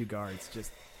then the 2 guards,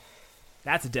 just...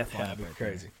 That's a death lineup. That'd be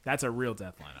crazy. That's a real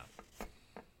death lineup.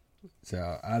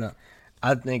 So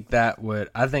I think their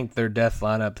death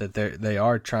lineup that they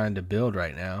are trying to build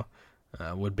right now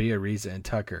would be Ariza and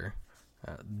Tucker,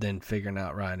 then figuring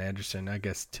out Ryan Anderson, I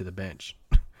guess, to the bench.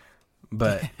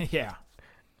 But yeah,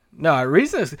 no,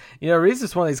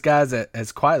 Ariza's one of these guys that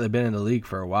has quietly been in the league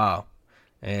for a while.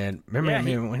 And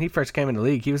remember, when he first came in the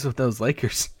league, he was with those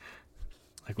Lakers.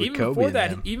 Like with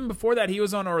even before that, he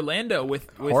was on Orlando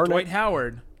with Dwight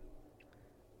Howard.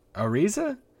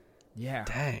 Ariza? Yeah.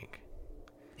 Dang.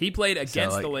 He played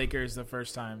against the Lakers the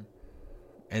first time.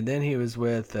 And then he was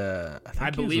with the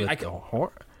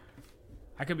Hornets.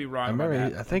 I could be wrong.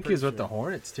 I think he was with the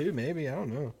Hornets too, maybe. I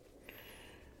don't know.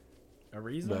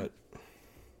 Ariza? But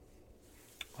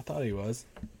I thought he was.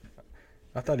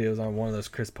 I thought he was on one of those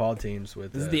Chris Paul teams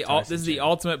with. This is the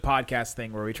ultimate podcast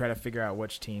thing where we try to figure out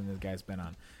which team this guy's been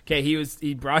on. Okay,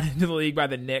 he brought into the league by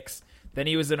the Knicks. Then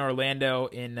he was in Orlando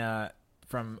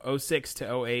from 06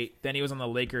 to 08. Then he was on the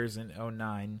Lakers in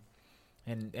 09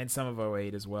 and some of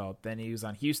 08 as well. Then he was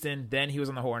on Houston. Then he was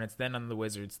on the Hornets. Then on the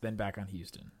Wizards. Then back on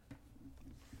Houston.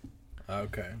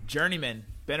 Okay. Journeyman,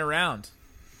 been around.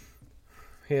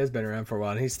 He has been around for a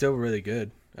while, and he's still really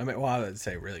good. I mean, well, I wouldn't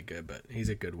say really good, but he's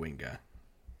a good wing guy.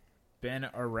 Been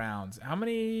around. How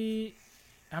many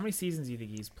seasons do you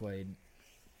think he's played?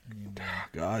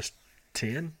 Gosh,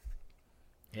 10?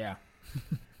 Yeah.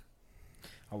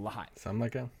 A lot. Something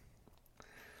like that.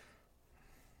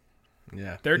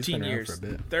 Yeah. 13 years. For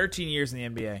a bit. 13 years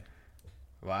in the NBA.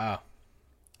 Wow.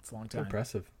 It's a long time.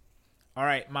 Impressive. All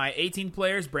right, my 18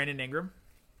 players, Brandon Ingram.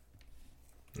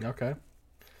 Okay.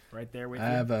 Right there with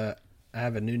I you.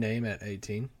 have a new name at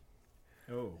 18.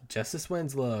 Oh. Justice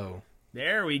Winslow.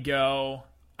 There we go.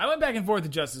 I went back and forth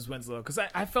with Justice Winslow because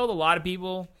I felt a lot of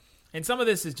people, and some of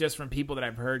this is just from people that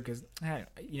I've heard because, I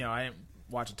didn't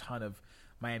watch a ton of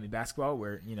Miami basketball.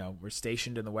 We're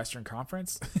stationed in the Western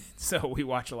Conference, so we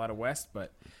watch a lot of West,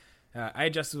 but I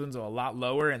had Justice Winslow a lot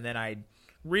lower, and then I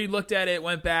re-looked at it,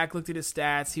 went back, looked at his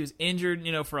stats. He was injured,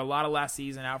 for a lot of last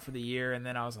season, out for the year, and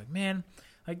then I was like, man,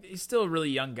 he's still a really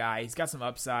young guy. He's got some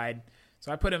upside.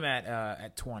 So I put him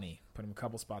at 20. Put him a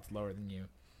couple spots lower than you.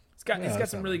 He's got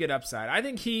some really good upside. I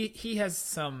think he has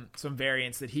some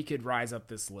variance that he could rise up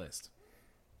this list.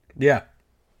 Yeah.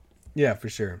 Yeah, for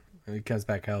sure. He comes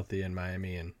back healthy in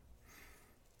Miami, and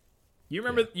you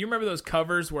remember those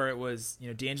covers where it was,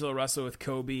 D'Angelo Russell with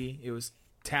Kobe, it was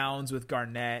Towns with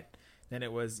Garnett, then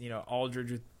it was,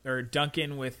 Aldridge or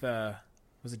Duncan with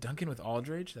was it Duncan with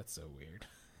Aldridge? That's so weird.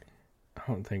 I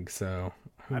don't think so.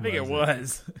 I think it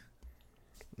was.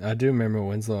 I do remember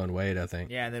Winslow and Wade, I think.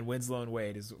 Yeah, and then Winslow and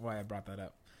Wade is why I brought that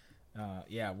up.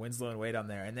 Winslow and Wade on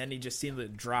there. And then he just seemed to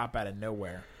drop out of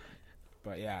nowhere.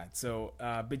 But, yeah, so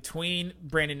between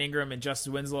Brandon Ingram and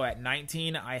Justice Winslow at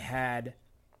 19, I had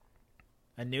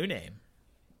a new name.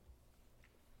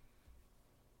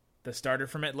 The starter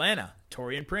from Atlanta,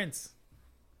 Taurean Prince.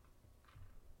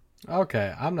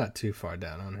 Okay, I'm not too far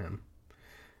down on him.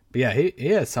 But, yeah, he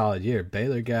had a solid year.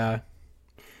 Baylor guy.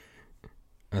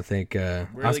 I think really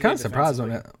I was kind of surprised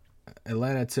when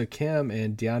Atlanta took him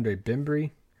and DeAndre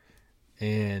Bembry,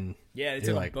 and they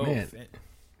took like, both. Man,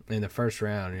 in the first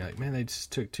round, you're like, man, they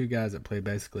just took two guys that played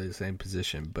basically the same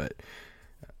position. But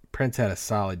Prince had a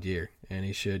solid year, and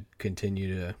he should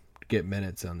continue to get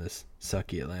minutes on this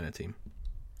sucky Atlanta team.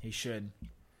 He should.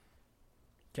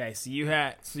 Okay, so you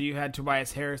had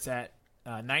Tobias Harris at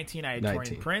 19. I had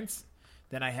 19. Taurean Prince.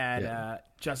 Then I had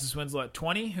Justice Winslow at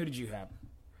 20. Who did you have?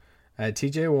 I had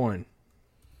T.J. Warren.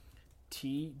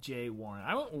 T.J. Warren.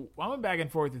 I went back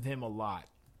and forth with him a lot.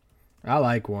 I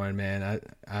like Warren, man.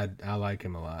 I like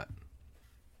him a lot.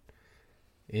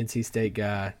 NC State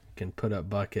guy, can put up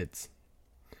buckets.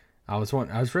 I was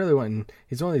really wanting.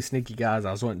 He's one of these sneaky guys.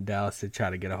 I was wanting Dallas to try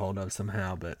to get a hold of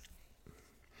somehow, but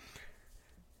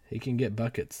he can get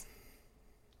buckets.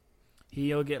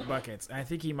 He'll get buckets. I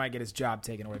think he might get his job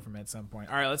taken away from him at some point.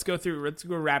 All right, let's go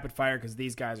rapid fire because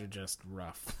these guys are just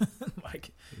rough.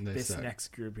 This suck. Next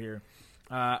group here.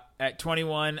 At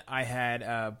 21, I had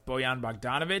Bojan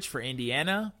Bogdanovic for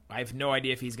Indiana. I have no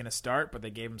idea if he's going to start, but they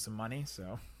gave him some money.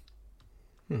 So,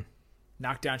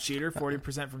 knockdown shooter,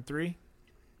 40% from three.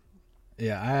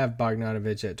 Yeah, I have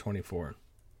Bogdanovic at 24.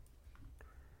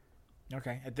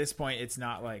 Okay, at this point, it's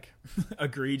not like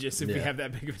egregious if we have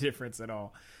that big of a difference at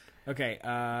all. Okay,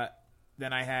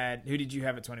 then I had... Who did you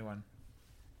have at 21?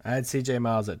 I had C.J.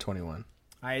 Miles at 21.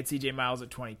 I had C.J. Miles at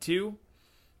 22.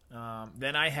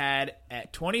 Then I had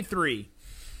at 23,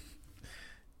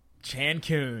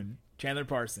 Chandler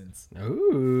Parsons.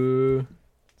 Ooh.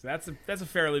 So that's a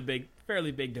fairly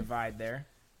big divide there.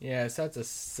 Yeah, so that's a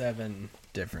 7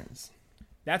 difference.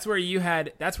 That's where you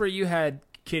had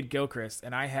Kid Gilchrist,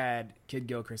 and I had Kid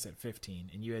Gilchrist at 15,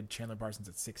 and you had Chandler Parsons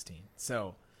at 16.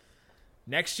 So...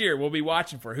 next year, we'll be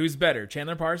watching for who's better,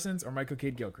 Chandler Parsons or Michael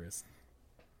Kidd-Gilchrist.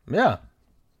 Yeah,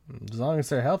 as long as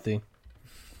they're healthy.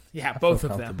 Yeah, both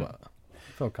of them. I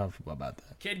feel comfortable about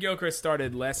that. Kidd-Gilchrist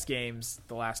started less games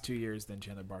the last 2 years than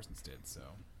Chandler Parsons did, so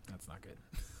that's not good.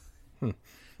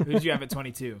 Who did you have at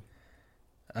 22?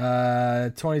 22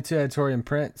 had Taurean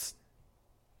Prince.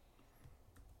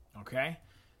 Okay,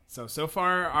 so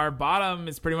far our bottom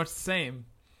is pretty much the same.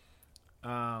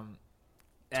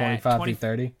 25 through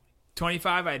 30.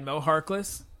 25, I had Mo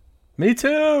Harkless. Me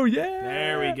too, yeah.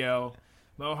 There we go.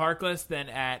 Mo Harkless. Then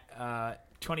at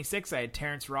 26, I had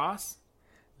Terrence Ross.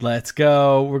 Let's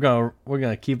go. We're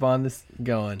gonna keep on this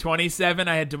going. 27,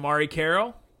 I had Damari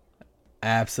Carroll.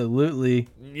 Absolutely.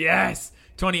 Yes.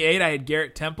 28, I had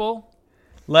Garrett Temple.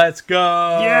 Let's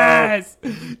go. Yes.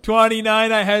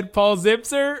 29, I had Paul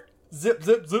Zipser. Zip,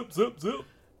 zip, zip, zip, zip.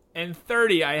 And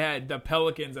 30, I had the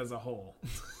Pelicans as a whole.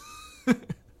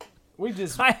 We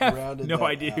just I have rounded no that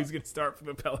idea out. who's going to start for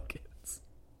the Pelicans.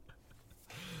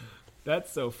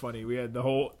 That's so funny. We had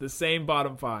the same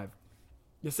bottom 5.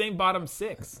 The same bottom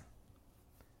 6.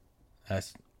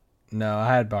 No,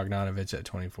 I had Bogdanovic at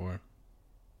 24.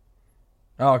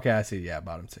 Oh, okay, I see. Yeah,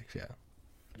 bottom 6, yeah.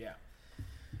 Yeah.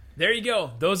 There you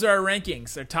go. Those are our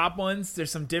rankings. Our top ones,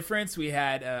 there's some difference. We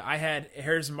had I had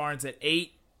Harrison Barnes at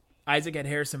 8. Isaac had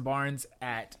Harrison Barnes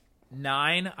at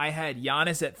 9. I had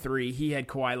Giannis at 3. He had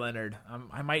Kawhi Leonard.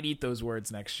 I might eat those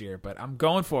words next year, but I'm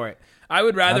going for it. I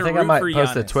would rather root for Giannis. I think I might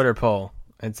post a Twitter poll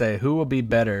and say who will be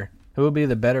better. Who will be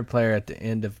the better player at the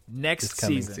end of this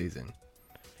coming season?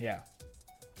 Yeah.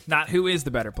 Not who is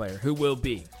the better player. Who will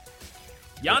be.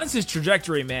 Giannis's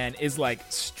trajectory, man, is like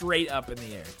straight up in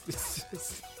the air.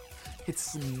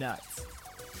 It's nuts.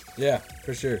 Yeah,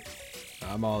 for sure.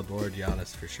 I'm all aboard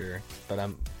Giannis for sure, but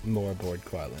I'm more aboard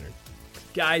Kawhi Leonard.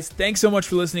 Guys, thanks so much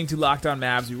for listening to Locked On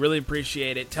Mavs. We really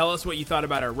appreciate it. Tell us what you thought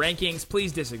about our rankings.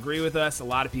 Please disagree with us. A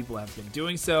lot of people have been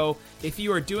doing so. If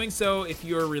you are doing so, if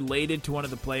you are related to one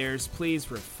of the players, please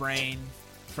refrain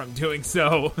from doing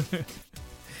so.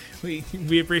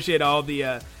 We appreciate all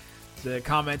the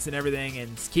comments and everything,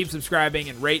 and keep subscribing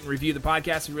and rate and review the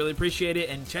podcast. We really appreciate it.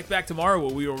 And check back tomorrow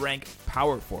where we will rank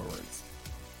power forwards.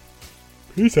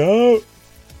 Peace out.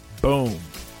 Boom.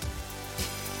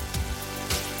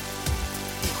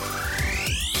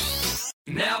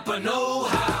 Napa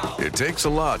know-how. It takes a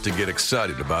lot to get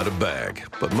excited about a bag,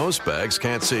 but most bags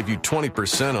can't save you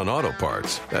 20% on auto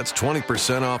parts. That's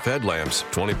 20% off headlamps,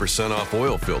 20% off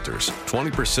oil filters,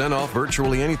 20% off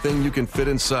virtually anything you can fit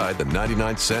inside the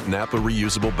 99-cent Napa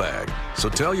reusable bag. So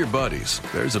tell your buddies,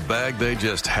 there's a bag they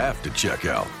just have to check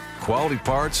out. Quality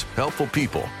parts, helpful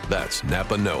people. That's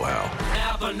Napa know-how.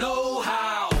 Napa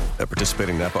know-how. At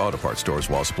participating Napa Auto Parts stores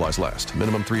while supplies last.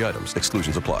 Minimum 3 items.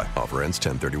 Exclusions apply. Offer ends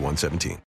 10/31/17.